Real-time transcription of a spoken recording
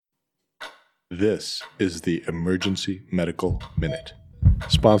This is the Emergency Medical Minute,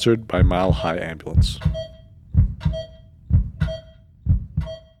 sponsored by Mile High Ambulance.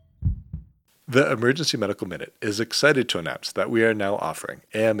 The Emergency Medical Minute is excited to announce that we are now offering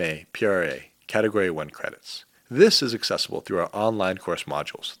AMA PRA Category 1 credits. This is accessible through our online course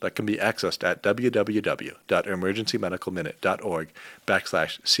modules that can be accessed at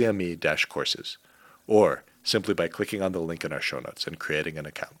www.emergencymedicalminute.org/CME-courses, or simply by clicking on the link in our show notes and creating an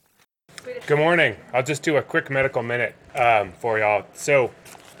account. Good morning. I'll just do a quick medical minute for y'all. So,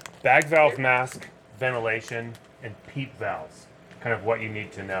 bag valve mask, ventilation, and PEEP valves, kind of what you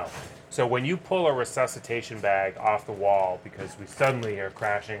need to know. So when you pull a resuscitation bag off the wall because we suddenly are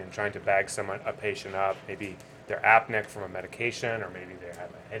crashing and trying to bag a patient up, maybe they're apneic from a medication, or maybe they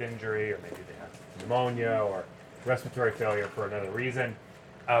have a head injury, or maybe they have pneumonia or respiratory failure for another reason,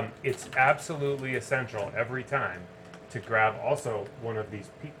 it's absolutely essential every time to grab also one of these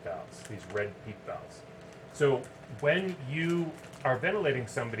PEEP valves, these red PEEP valves. So when you are ventilating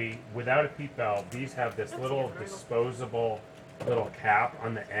somebody without a PEEP valve, these have this little disposable little cap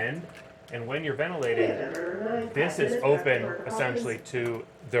on the end, and when you're ventilating, this is open essentially to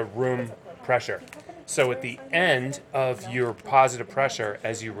the room pressure. So at the end of your positive pressure,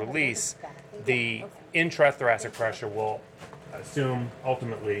 as you release, the intrathoracic pressure will assume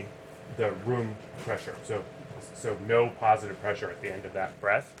ultimately the room pressure. So no positive pressure at the end of that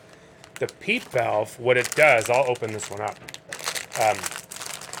breath. The PEEP valve, what it does, I'll open this one up,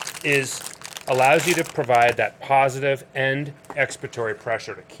 is allows you to provide that positive end expiratory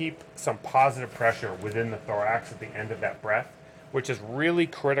pressure to keep some positive pressure within the thorax at the end of that breath, which is really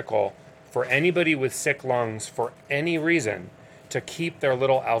critical for anybody with sick lungs for any reason to keep their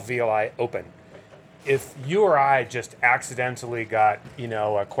little alveoli open. If you or I just accidentally got,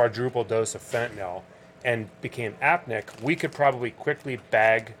 a quadruple dose of fentanyl and became apneic, we could probably quickly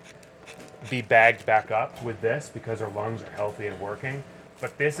be bagged back up with this because our lungs are healthy and working.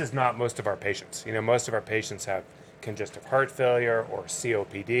 But this is not most of our patients. Most of our patients have congestive heart failure or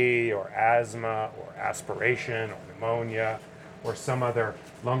COPD or asthma or aspiration or pneumonia or some other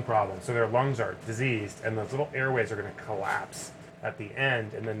lung problem. So their lungs are diseased and those little airways are going to collapse at the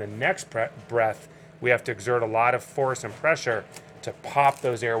end. And then the next breath, we have to exert a lot of force and pressure to pop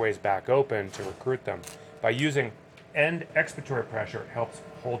those airways back open to recruit them. By using end expiratory pressure, it helps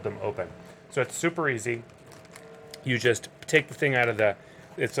hold them open. So it's super easy. You just take the thing out of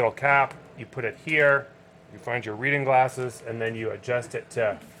its little cap, you put it here, you find your reading glasses, and then you adjust it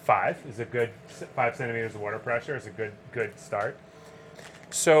to 5 centimeters of water pressure is a good start.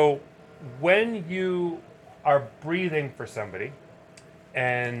 So when you are breathing for somebody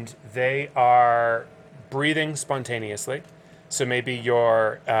and they are breathing spontaneously, so maybe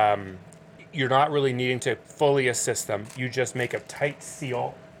you're not really needing to fully assist them, you just make a tight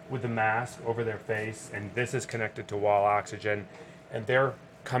seal with the mask over their face, and this is connected to wall oxygen, and they're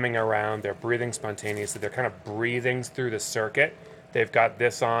coming around, they're breathing spontaneously, they're kind of breathing through the circuit. They've got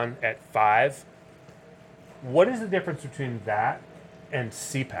this on at 5. What is the difference between that and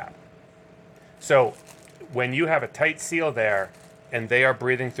CPAP? So when you have a tight seal there and they are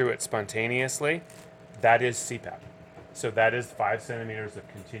breathing through it spontaneously, that is CPAP. So that is 5 centimeters of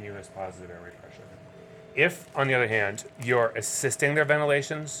continuous positive airway pressure. If, on the other hand, you're assisting their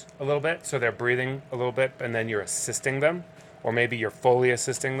ventilations a little bit, so they're breathing a little bit and then you're assisting them, or maybe you're fully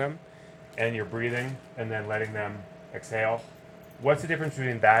assisting them and you're breathing and then letting them exhale, what's the difference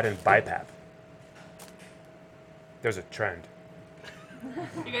between that and BiPAP? There's a trend.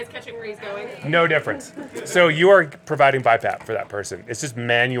 You guys catching where he's going? No difference. So you are providing BiPAP for that person. It's just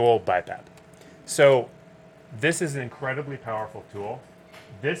manual BiPAP. So this is an incredibly powerful tool.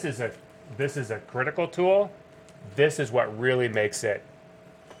 This is a critical tool. This is what really makes it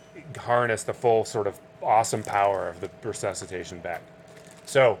harness the full sort of awesome power of the resuscitation bag.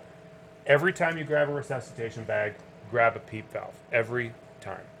 So every time you grab a resuscitation bag, grab a PEEP valve. Every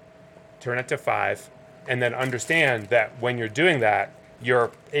time. Turn it to 5, and then understand that when you're doing that,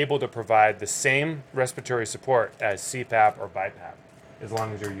 you're able to provide the same respiratory support as CPAP or BiPAP, as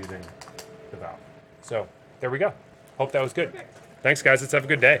long as you're using the valve. So there we go. Hope that was good. Thanks, guys. Let's have a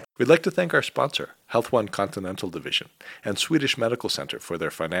good day. We'd like to thank our sponsor, Health One Continental Division, and Swedish Medical Center for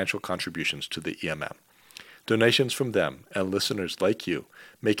their financial contributions to the EMM. Donations from them and listeners like you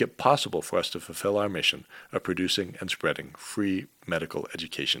make it possible for us to fulfill our mission of producing and spreading free medical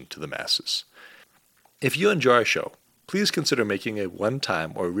education to the masses. If you enjoy our show, please consider making a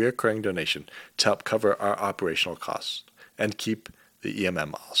one-time or recurring donation to help cover our operational costs and keep the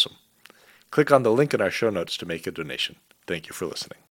EMM awesome. Click on the link in our show notes to make a donation. Thank you for listening.